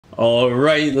All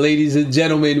right, ladies and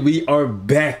gentlemen, we are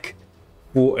back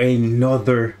for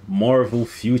another Marvel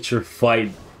Future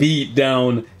Fight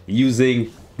beatdown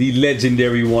using the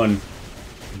legendary one,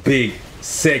 Big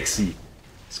Sexy.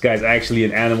 This guy's actually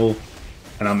an animal,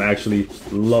 and I'm actually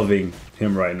loving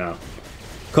him right now.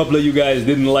 A couple of you guys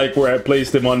didn't like where I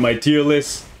placed him on my tier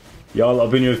list. Y'all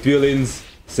up in your feelings,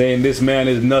 saying this man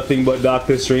is nothing but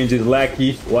Doctor Strange's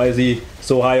lackey. Why is he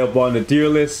so high up on the tier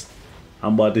list?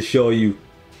 I'm about to show you.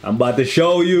 I'm about to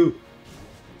show you.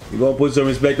 You gonna put some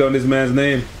respect on this man's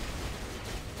name,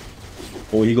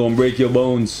 or he gonna break your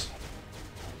bones.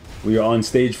 We are on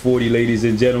stage 40, ladies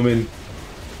and gentlemen,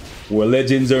 where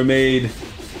legends are made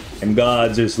and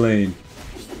gods are slain.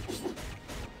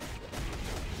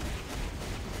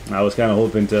 I was kind of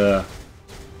hoping to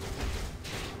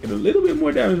get a little bit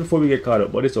more damage before we get caught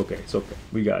up, but it's okay. It's okay.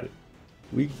 We got it.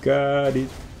 We got it.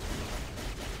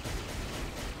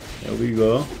 There we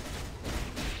go.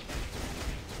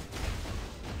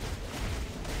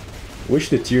 Wish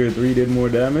the tier 3 did more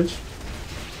damage,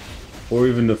 or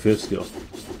even the 5th skill.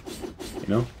 You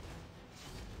know,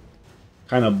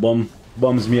 kind of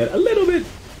bums me out a little bit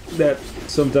that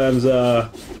sometimes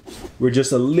we're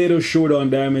just a little short on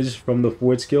damage from the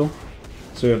 4th skill.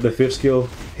 So if the 5th skill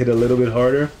hit a little bit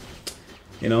harder,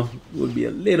 you know, it would be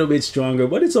a little bit stronger.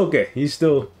 But it's okay. He's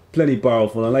still plenty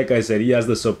powerful, and like I said, he has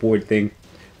the support thing.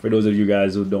 For those of you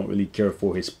guys who don't really care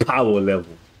for his power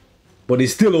level. But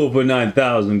he's still over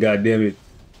 9,000, goddammit.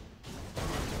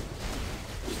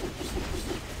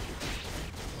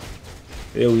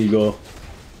 There we go.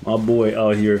 My boy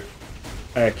out here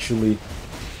actually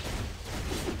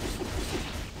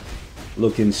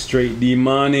looking straight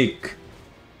demonic.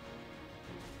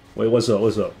 Wait, what's up?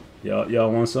 What's up?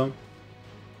 Y'all want some?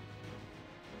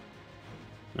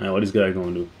 Alright, what this guy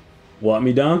gonna do? Walk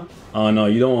me down? Oh no,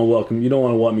 you don't want to welcome. You don't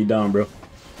want to walk me down, bro.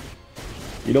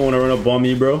 You don't want to run up on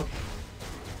me, bro.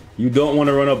 You don't want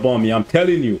to run up on me. I'm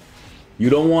telling you. You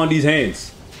don't want these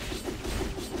hands.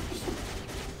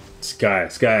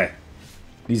 Sky.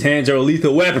 These hands are a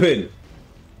lethal weapon.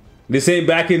 This ain't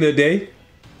back in the day.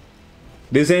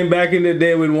 This ain't back in the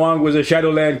day when Wong was a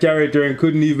Shadowland character and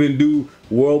couldn't even do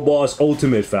World Boss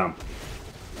Ultimate, fam.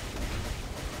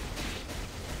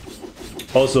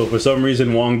 Also, for some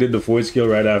reason, Wong did the 4th skill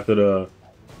right after the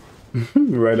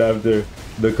right after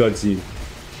the cutscene.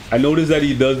 I noticed that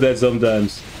he does that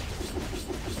sometimes.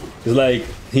 It's like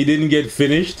he didn't get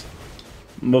finished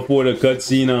before the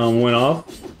cutscene went off.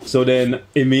 So then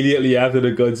immediately after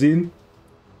the cutscene,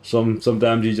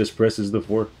 sometimes he just presses the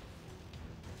 4.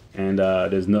 And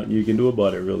there's nothing you can do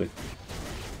about it, really.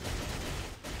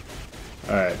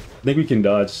 Alright, I think we can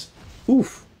dodge.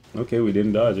 Oof. Okay, we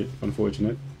didn't dodge it.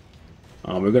 Unfortunate.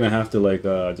 We're gonna have to like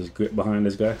just get behind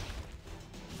this guy.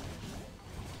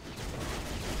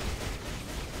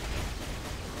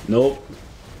 Nope.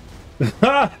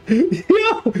 Yo,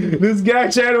 this guy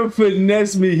tried to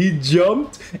finesse me. He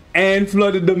jumped and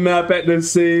flooded the map at the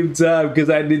same time because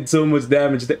I did so much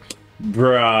damage.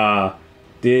 Bruh,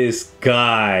 this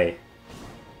guy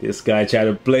tried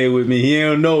to play with me. He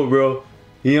don't know, bro.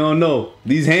 He don't know.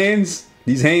 These hands,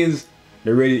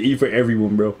 they're ready to eat for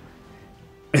everyone, bro.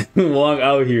 Wong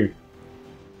out here.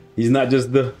 He's not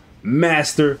just the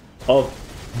master of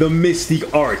the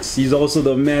mystic arts. He's also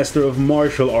the master of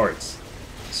martial arts.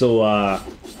 So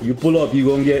you pull up, you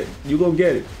gonna get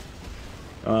it.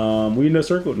 We in the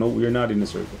circle? No, we are not in the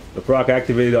circle. The proc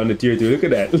activated on the tier 2. Look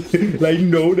at that. Like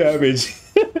no damage.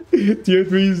 Tier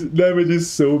 3's damage is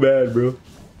so bad, bro.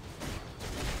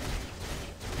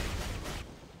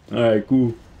 Alright,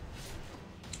 cool.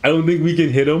 I don't think we can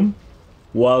hit him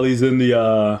while he's in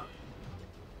the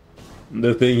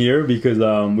thing here because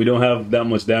we don't have that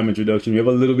much damage reduction. We have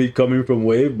a little bit coming from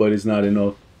wave, but it's not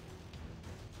enough.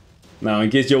 Now,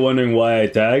 in case you're wondering why I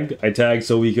tagged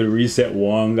so we could reset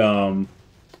Wong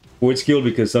 4th skill,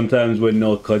 because sometimes with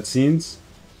no cutscenes,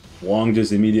 Wong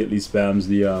just immediately spams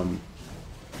the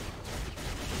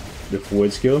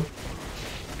 4th skill,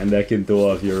 and that can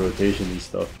throw off your rotation and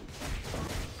stuff.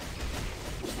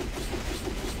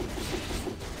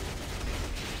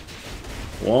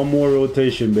 One more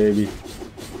rotation, baby.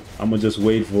 I'ma just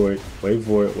wait for it. Wait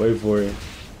for it.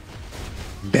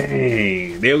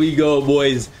 Bang! There we go,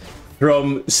 boys.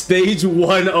 From stage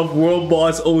 1 of World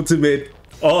Boss Ultimate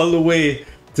all the way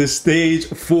to stage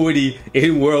 40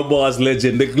 in World Boss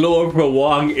Legend. The glow up for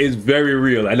Wong is very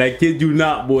real, and I kid you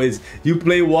not, boys. You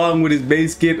play Wong with his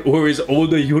base kit or his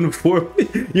older uniform,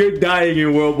 you're dying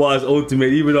in World Boss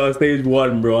Ultimate, even on stage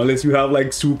 1, bro, unless you have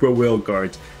like super whale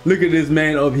cards. Look at this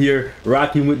man up here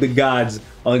rocking with the gods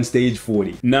on stage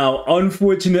 40. Now,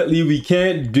 unfortunately, we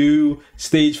can't do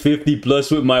stage 50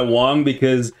 plus with my Wong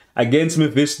because against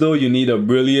Mephisto, you need a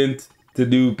brilliant to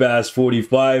do past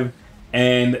 45.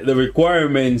 And the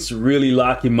requirements really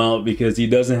lock him out because he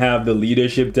doesn't have the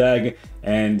leadership tag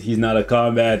and he's not a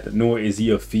combat, nor is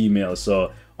he a female.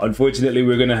 So unfortunately,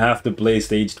 we're gonna have to play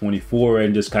stage 24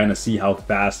 and just kind of see how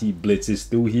fast he blitzes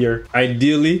through here.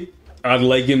 Ideally, I'd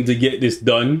like him to get this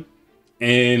done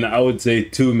in, I would say,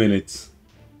 2 minutes.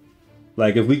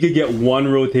 Like if we could get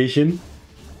one rotation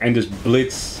and just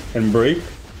blitz and break.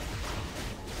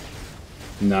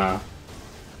 Nah,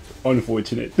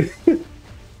 unfortunate.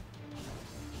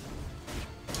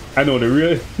 I know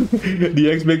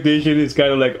the expectation is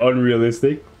kind of like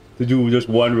unrealistic to do just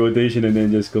one rotation and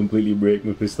then just completely break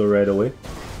Mephisto right away.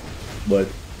 But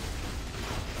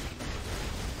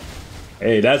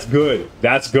hey, that's good.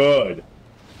 That's good.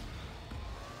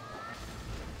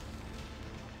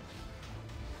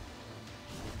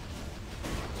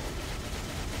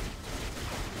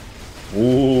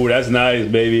 Ooh, that's nice,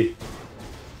 baby.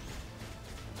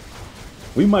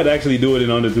 We might actually do it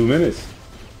in under 2 minutes.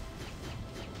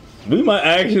 We might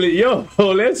actually, yo,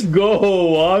 let's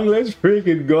go, Wong. Let's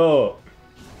freaking go.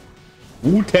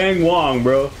 Wu-Tang Wong,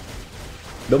 bro.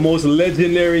 The most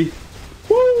legendary.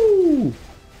 Woo!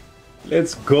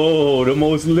 Let's go. The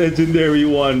most legendary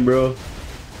one, bro.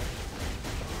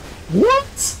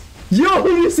 What? Yo,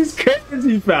 this is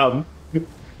crazy, fam.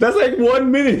 That's like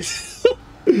 1 minute.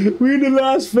 We're in the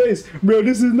last phase. Bro,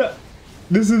 this is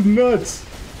nuts.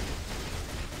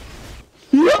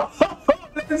 Yo!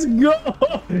 Let's go!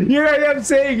 Here I am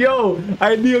saying, yo,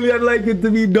 ideally I'd like it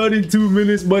to be done in 2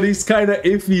 minutes, but it's kind of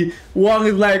iffy. Wong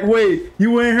is like, wait,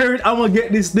 you ain't heard? I'm gonna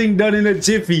get this thing done in a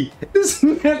jiffy. This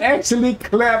man actually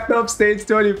clapped up stage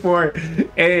 24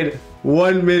 and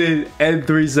 1 minute and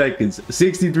 3 seconds.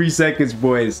 63 seconds,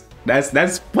 boys.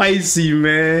 That's spicy,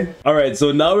 man. All right,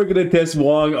 so now we're gonna test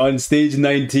Wong on stage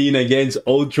 19 against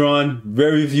Ultron.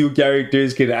 Very few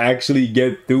characters can actually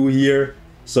get through here.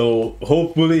 So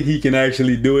hopefully he can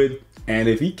actually do it. And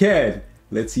if he can,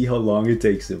 let's see how long it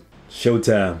takes him.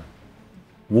 Showtime.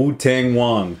 Wu-Tang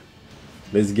Wong.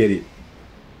 Let's get it.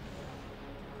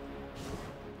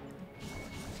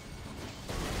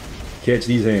 Catch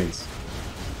these hands.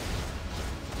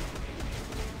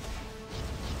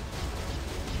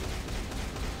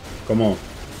 Come on.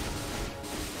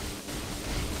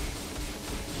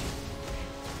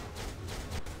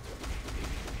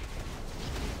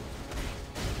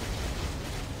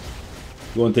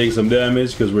 We're gonna take some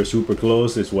damage because we're super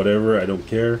close. It's whatever, I don't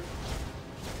care.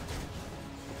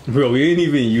 Bro, we didn't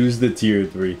even use the tier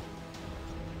 3.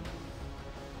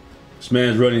 This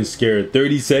man's running scared.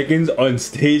 30 seconds on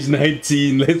stage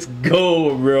 19. Let's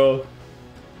go, bro.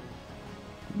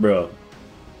 Bro.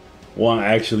 Wong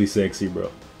actually sexy, bro.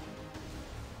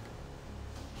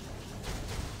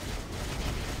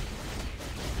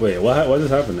 Wait, what just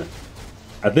happened there?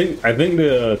 I think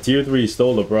the tier 3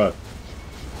 stole the proc.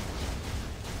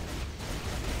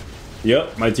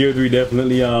 Yep, my tier 3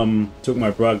 definitely took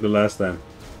my proc the last time.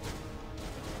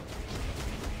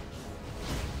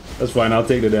 That's fine, I'll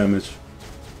take the damage.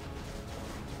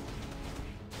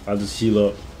 I'll just heal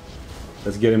up.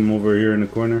 Let's get him over here in the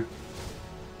corner.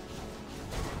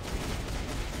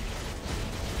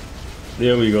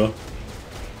 There we go.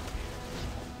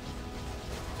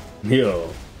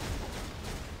 Yo.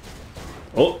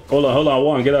 Oh, hold on,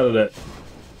 Wong, get out of that.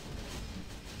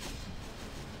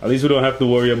 At least we don't have to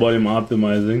worry about him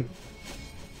optimizing.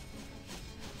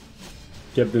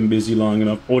 Kept him busy long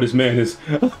enough. Oh, this man is...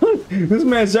 this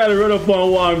man's trying to run up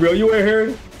on Wong, bro. You ain't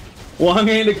heard? Wong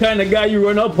ain't the kind of guy you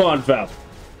run up on, fam.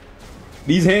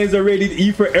 These hands are ready to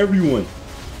eat for everyone.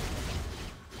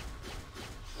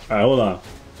 Alright, hold on.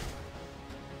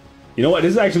 You know what?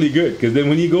 This is actually good, because then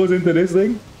when he goes into this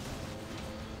thing...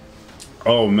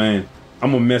 Oh, man.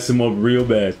 I'm gonna mess him up real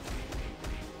bad.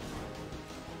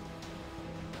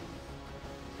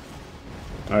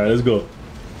 Alright, let's go.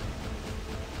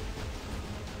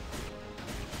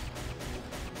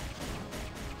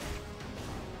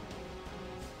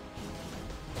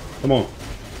 Come on.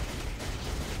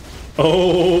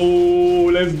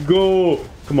 Oh, let's go.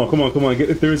 Come on, come on, come on. Get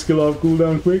the third skill off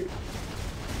cooldown quick.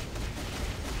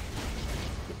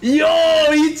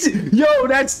 Yo,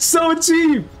 that's so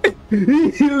cheap.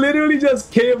 He literally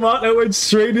just came out and went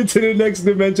straight into the next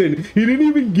dimension. He didn't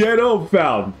even get up,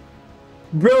 fam.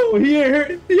 Bro, he ain't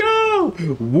hurt. Yo,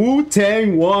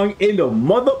 Wu-Tang Wong in the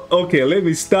mother. Okay, let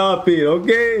me stop it.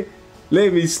 Okay,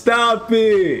 let me stop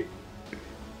it.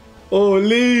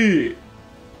 Holy.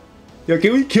 Yo,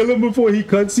 can we kill him before he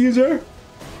cuts Caesar?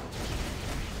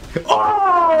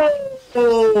 Oh,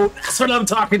 Oh, that's what I'm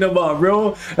talking about,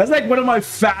 bro. That's like one of my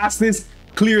fastest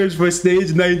clears for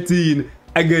stage 19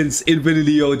 against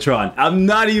Infinity Ultron. I'm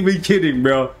not even kidding,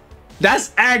 bro.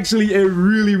 That's actually a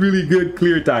really, really good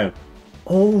clear time.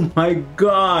 Oh my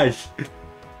gosh.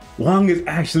 Wong is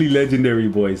actually legendary,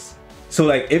 boys. So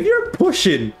like, if you're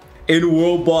pushing in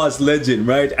World Boss Legend,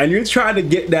 right, and you're trying to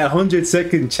get that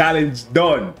 100-second challenge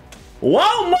done,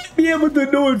 Wong might be able to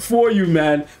do it for you,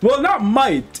 man. Well, not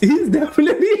might. He's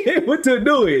definitely able to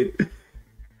do it.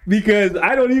 Because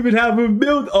I don't even have him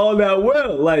built all that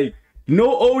well. Like,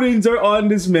 no Odins are on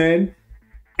this man.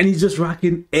 And he's just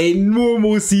rocking a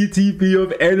normal CTP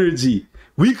of energy.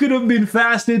 We could have been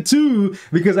faster too,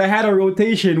 because I had a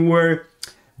rotation where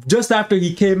just after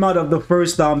he came out of the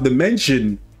first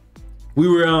dimension, we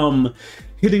were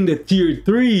hitting the tier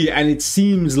 3, and it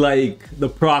seems like the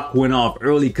proc went off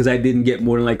early because I didn't get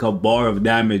more than like a bar of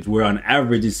damage, where on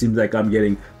average it seems like I'm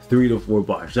getting 3 to 4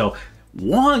 bars. So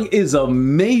Wong is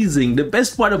amazing. The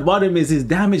best part about him is his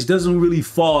damage doesn't really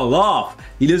fall off.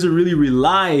 He doesn't really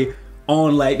rely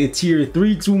on like the tier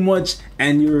 3 too much,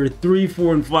 and your 3,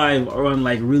 4, and 5 are on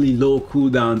like really low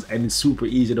cooldowns, and it's super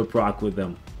easy to proc with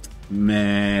them.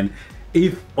 Man,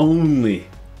 if only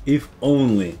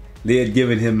they had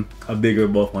given him a bigger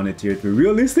buff on the tier 3.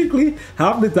 Realistically,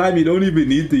 half the time you don't even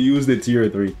need to use the tier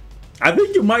 3. I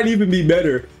think you might even be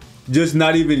better just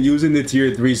not even using the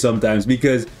tier 3 sometimes,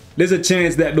 because there's a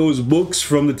chance that those books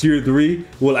from the tier 3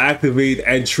 will activate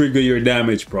and trigger your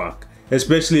damage proc.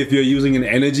 Especially if you're using an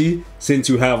energy, since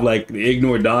you have like the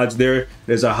ignore dodge there,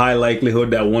 there's a high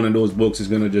likelihood that one of those books is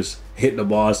gonna just hit the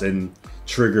boss and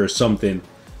trigger something.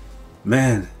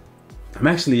 Man, I'm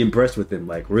actually impressed with him.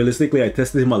 Like, realistically, I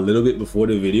tested him a little bit before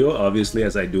the video, obviously,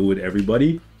 as I do with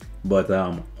everybody. But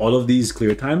all of these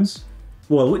clear times,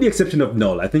 well, with the exception of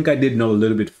Null, I think I did Null a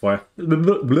little bit far.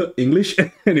 English?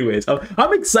 Anyways,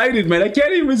 I'm excited, man. I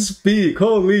can't even speak.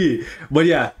 Holy. But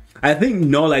yeah, I think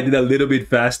Null I did a little bit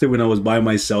faster when I was by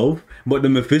myself. But the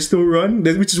Mephisto run,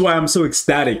 which is why I'm so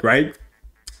ecstatic, right?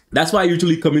 That's why I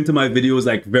usually come into my videos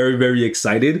like very, very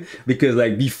excited, because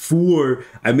like before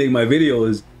I make my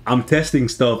videos, I'm testing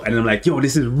stuff and I'm like, yo,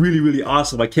 this is really, really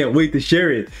awesome. I can't wait to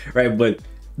share it, right? But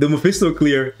the Mephisto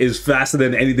clear is faster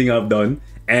than anything I've done.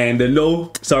 And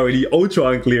the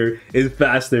Ultron clear is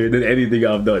faster than anything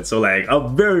I've done. So like,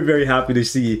 I'm very, very happy to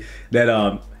see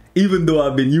that even though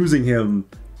I've been using him,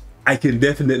 I can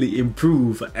definitely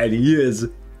improve, and he is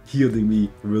yielding me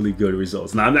really good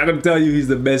results. Now, I'm not gonna tell you he's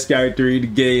the best character in the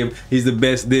game, he's the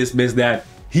best this, best that.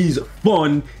 He's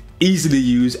fun, easy to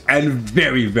use, and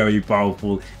very, very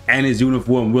powerful. And his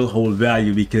uniform will hold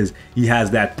value because he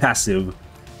has that passive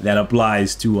that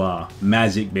applies to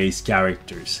magic-based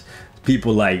characters.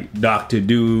 People like Doctor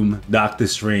Doom, Doctor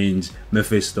Strange,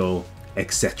 Mephisto,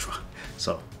 etc.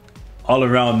 So, all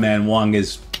around, man, Wong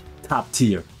is top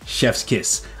tier. Chef's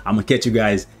kiss. I'm gonna catch you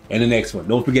guys in the next one.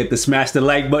 Don't forget to smash the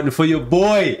like button for your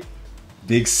boy.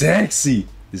 Big Sexy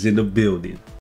is in the building.